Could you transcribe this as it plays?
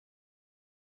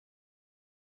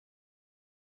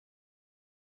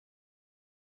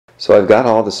So I've got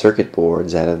all the circuit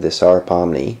boards out of this ARP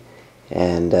Omni,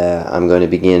 and I'm going to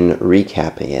begin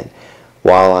recapping it.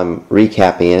 While I'm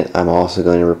recapping it, I'm also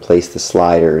going to replace the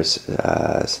sliders,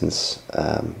 since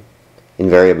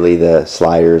invariably the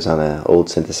sliders on an old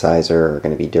synthesizer are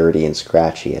going to be dirty and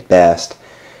scratchy at best.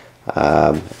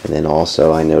 And then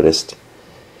also I noticed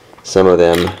some of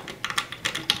them,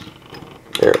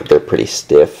 they're pretty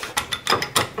stiff.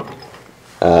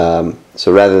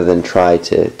 So rather than try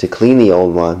to clean the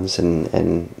old ones,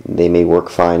 and they may work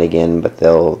fine again, but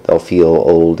they'll feel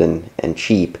old and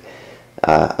cheap,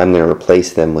 I'm going to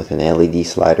replace them with an LED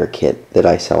slider kit that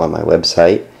I sell on my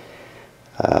website.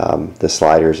 The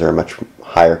sliders are much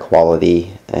higher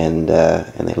quality, and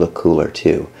they look cooler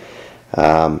too. But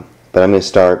I'm going to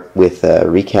start with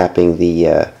recapping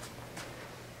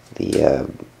the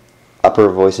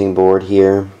upper voicing board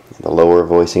here, the lower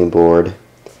voicing board,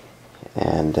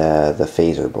 and the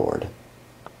phaser board.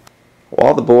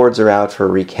 While the boards are out for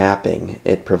recapping,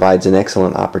 it provides an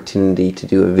excellent opportunity to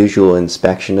do a visual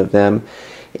inspection of them.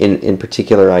 In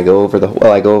particular, I go over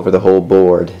the whole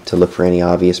board to look for any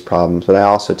obvious problems, but I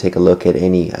also take a look at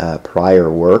any prior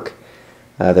work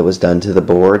that was done to the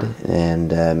board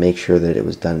and make sure that it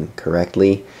was done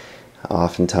correctly.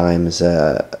 Oftentimes,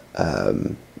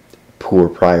 poor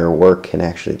prior work can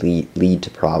actually lead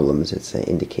to problems. It's an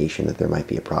indication that there might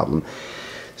be a problem.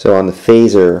 So on the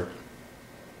phaser,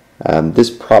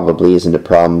 this probably isn't a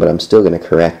problem, but I'm still going to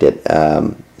correct it.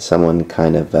 Someone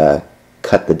kind of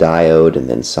cut the diode and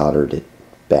then soldered it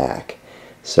back.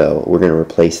 So we're going to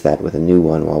replace that with a new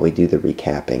one while we do the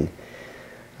recapping.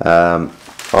 On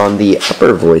the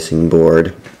upper voicing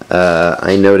board,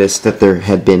 I noticed that there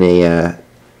had been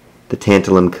the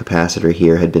tantalum capacitor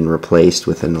here had been replaced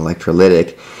with an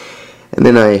electrolytic, and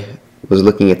then I was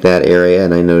looking at that area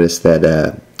and I noticed that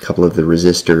a couple of the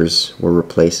resistors were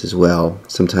replaced as well.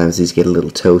 Sometimes these get a little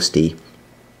toasty,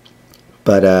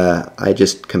 but I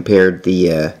just compared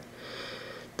the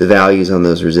values on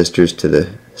those resistors to the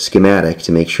schematic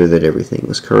to make sure that everything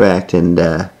was correct, and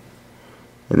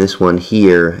this one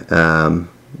here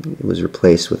was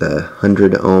replaced with a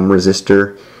 100 ohm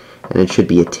resistor, and it should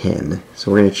be a 10.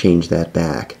 So we're going to change that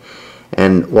back.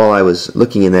 And while I was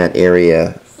looking in that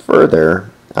area further,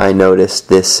 I noticed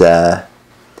this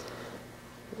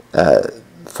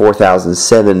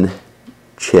 4007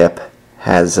 chip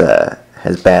has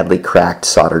badly cracked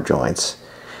solder joints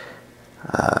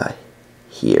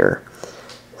here.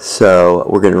 So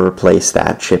we're going to replace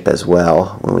that chip as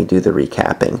well when we do the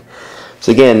recapping.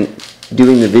 So again,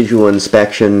 doing the visual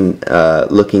inspection,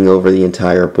 looking over the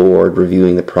entire board,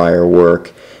 reviewing the prior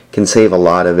work, can save a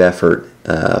lot of effort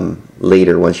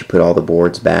later once you put all the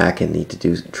boards back and need to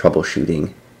do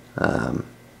troubleshooting.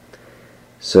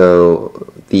 So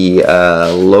the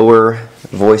lower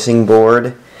voicing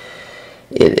board,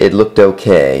 it looked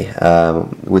okay.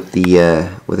 With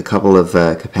a couple of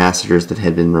capacitors that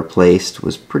had been replaced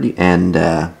was pretty, and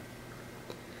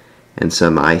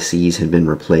some ICs had been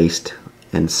replaced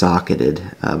and socketed,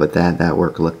 but that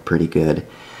work looked pretty good.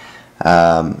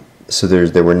 So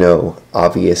there were no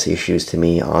obvious issues to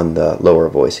me on the lower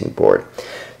voicing board.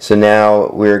 So now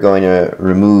we're going to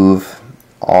remove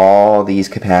all these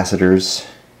capacitors,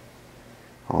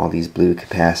 all these blue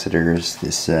capacitors,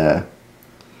 this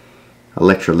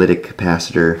electrolytic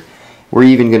capacitor. We're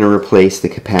even going to replace the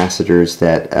capacitors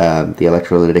that the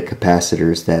electrolytic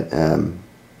capacitors that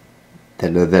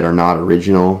are not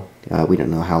original. We don't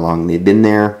know how long they've been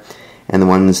there, and the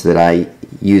ones that I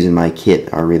use in my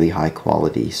kit are really high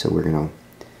quality, so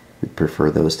we'd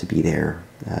prefer those to be there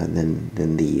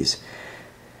than these.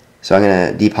 So I'm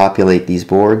going to depopulate these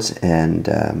boards, and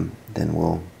then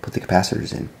we'll put the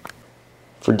capacitors in.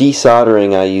 For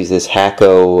desoldering, I use this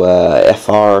Hacko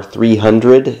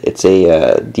FR300. It's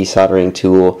a desoldering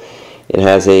tool. It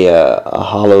has a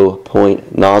hollow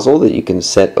point nozzle that you can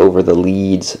set over the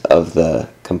leads of the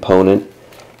component,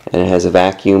 and it has a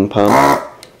vacuum pump.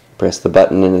 Press the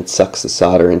button and it sucks the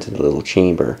solder into the little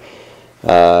chamber.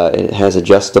 It has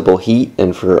adjustable heat,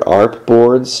 and for ARP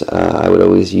boards, I would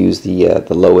always use the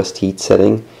lowest heat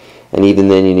setting. And even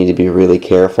then, you need to be really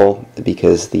careful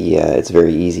because it's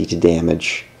very easy to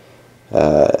damage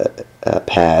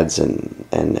pads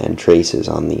and traces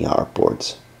on the ARP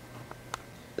boards.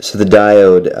 So the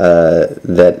diode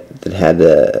that had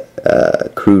the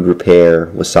crude repair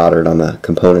was soldered on the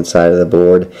component side of the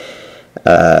board.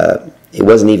 It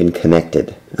wasn't even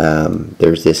connected.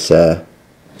 There's a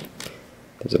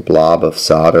blob of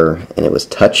solder, and it was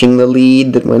touching the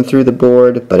lead that went through the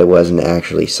board, but it wasn't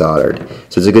actually soldered.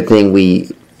 So it's a good thing we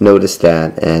noticed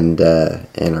that and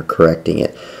are correcting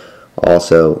it.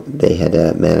 Also, they had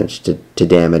managed to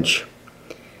damage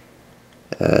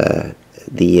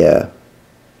the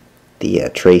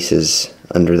traces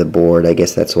under the board. I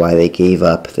guess that's why they gave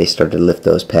up. They started to lift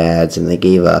those pads and they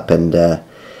gave up and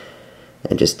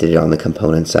just did it on the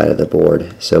component side of the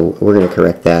board. So we're going to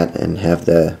correct that and have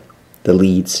the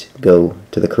leads go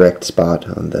to the correct spot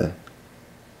on the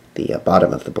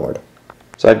bottom of the board.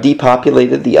 So I've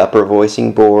depopulated the upper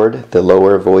voicing board, the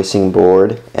lower voicing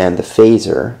board, and the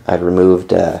phaser. I've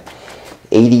removed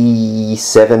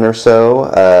 87 or so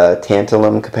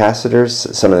tantalum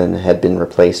capacitors. Some of them had been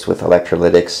replaced with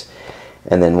electrolytics,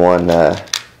 and then one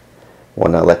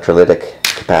electrolytic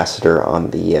capacitor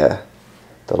on the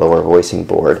lower voicing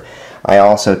board. I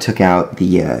also took out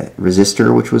the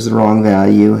resistor, which was the wrong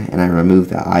value, and I removed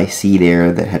the IC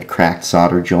there that had cracked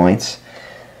solder joints.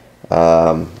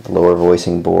 Lower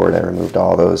voicing board, I removed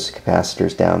all those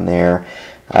capacitors down there.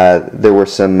 There were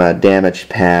some damaged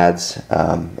pads.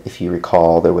 If you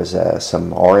recall, there was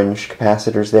some orange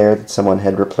capacitors there that someone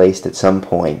had replaced at some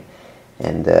point.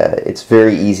 And it's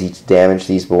very easy to damage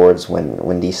these boards when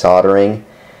desoldering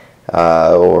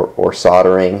or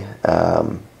soldering.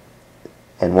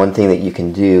 And one thing that you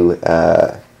can do,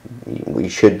 we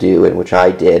should do, and which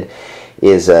I did,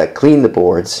 is clean the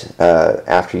boards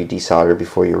after you desolder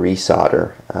before you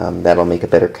resolder. That'll make a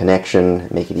better connection,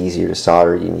 make it easier to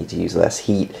solder. You need to use less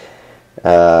heat.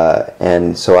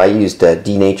 And so I used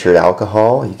denatured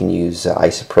alcohol. You can use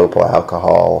isopropyl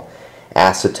alcohol,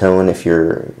 acetone if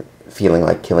you're feeling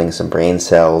like killing some brain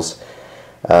cells.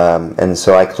 And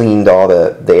so I cleaned all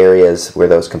the areas where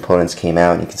those components came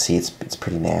out, and you can see it's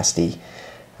pretty nasty.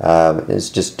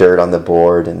 It's just dirt on the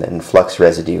board and then flux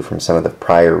residue from some of the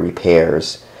prior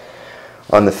repairs.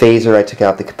 On the phaser, I took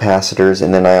out the capacitors,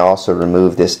 and then I also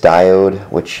removed this diode,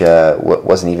 which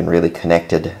wasn't even really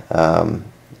connected. And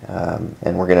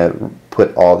we're going to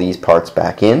put all these parts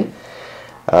back in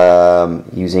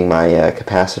using my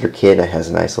capacitor kit. It has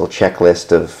a nice little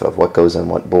checklist of what goes on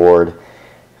what board.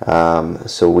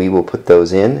 So we will put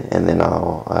those in, and then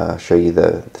I'll show you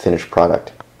the finished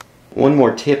product. One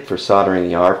more tip for soldering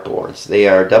the ARP boards. They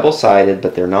are double-sided,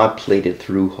 but they're not plated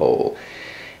through hole.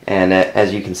 And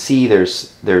as you can see,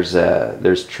 there's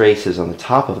traces on the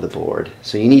top of the board.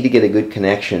 So you need to get a good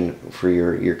connection for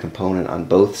your component on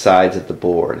both sides of the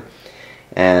board.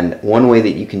 And one way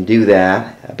that you can do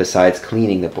that, besides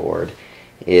cleaning the board,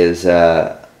 is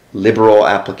liberal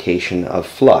application of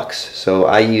flux. So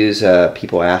I use,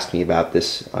 people ask me about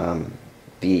this via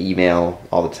email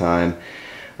all the time.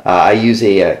 I use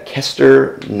a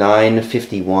Kester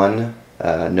 951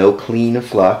 no clean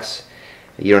flux.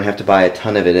 You don't have to buy a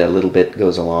ton of it. A little bit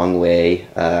goes a long way.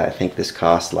 I think this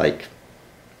costs like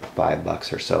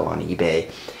 $5 or so on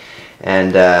eBay.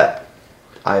 And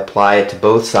I apply it to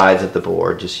both sides of the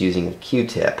board just using a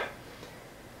Q-tip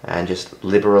and just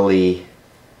liberally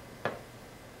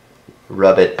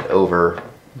rub it over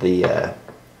the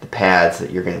pads that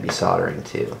you're going to be soldering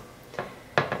to.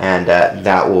 And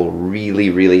that will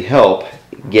really help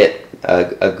get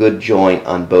a good joint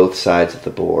on both sides of the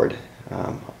board.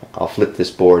 I'll flip this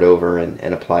board over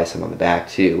and apply some on the back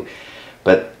too,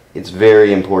 but it's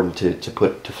very important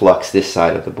to flux this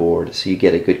side of the board so you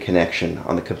get a good connection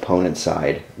on the component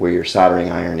side where your soldering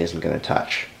iron isn't going to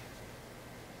touch.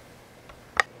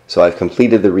 So I've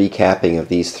completed the recapping of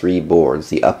these three boards,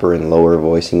 the upper and lower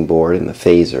voicing board and the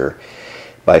phaser.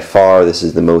 By far, this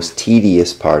is the most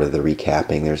tedious part of the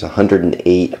recapping. There's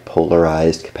 108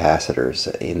 polarized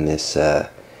capacitors in this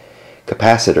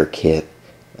capacitor kit,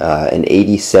 and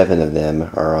 87 of them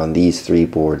are on these three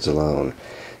boards alone.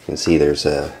 You can see there's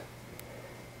a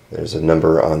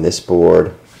number on this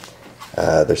board.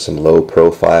 There's some low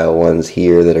profile ones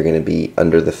here that are going to be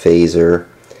under the phaser,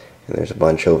 and there's a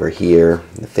bunch over here.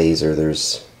 The phaser,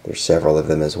 there's several of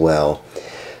them as well.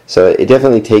 So it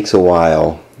definitely takes a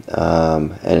while.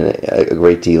 And a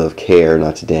great deal of care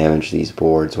not to damage these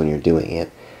boards when you're doing it.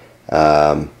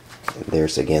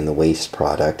 There's again the waste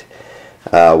product.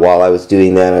 While I was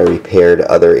doing that, I repaired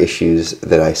other issues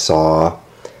that I saw.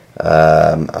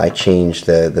 I changed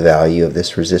the value of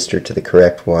this resistor to the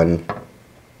correct one.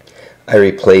 I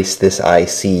replaced this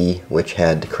IC, which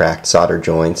had cracked solder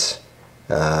joints,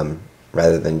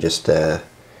 rather than just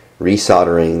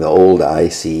resoldering the old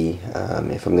IC.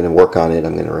 If I'm going to work on it,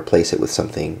 I'm going to replace it with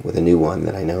something, with a new one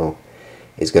that I know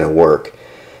is going to work.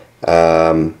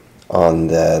 On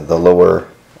the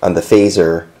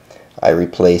phaser, I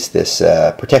replaced this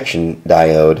protection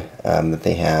diode that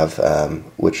they have,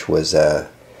 which was at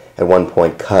one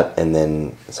point cut, and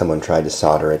then someone tried to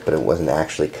solder it, but it wasn't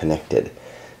actually connected.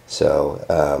 So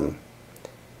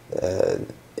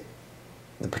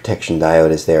the protection diode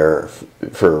is there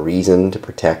for a reason, to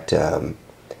protect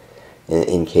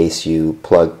in case you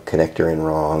plug connector in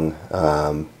wrong,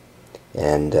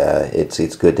 and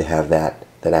it's good to have that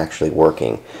actually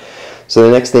working. So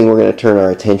the next thing we're going to turn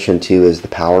our attention to is the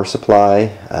power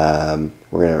supply.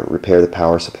 We're going to repair the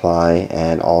power supply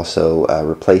and also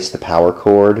replace the power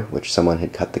cord, which someone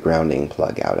had cut the grounding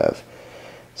plug out of.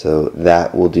 So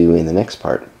that we'll do in the next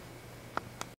part.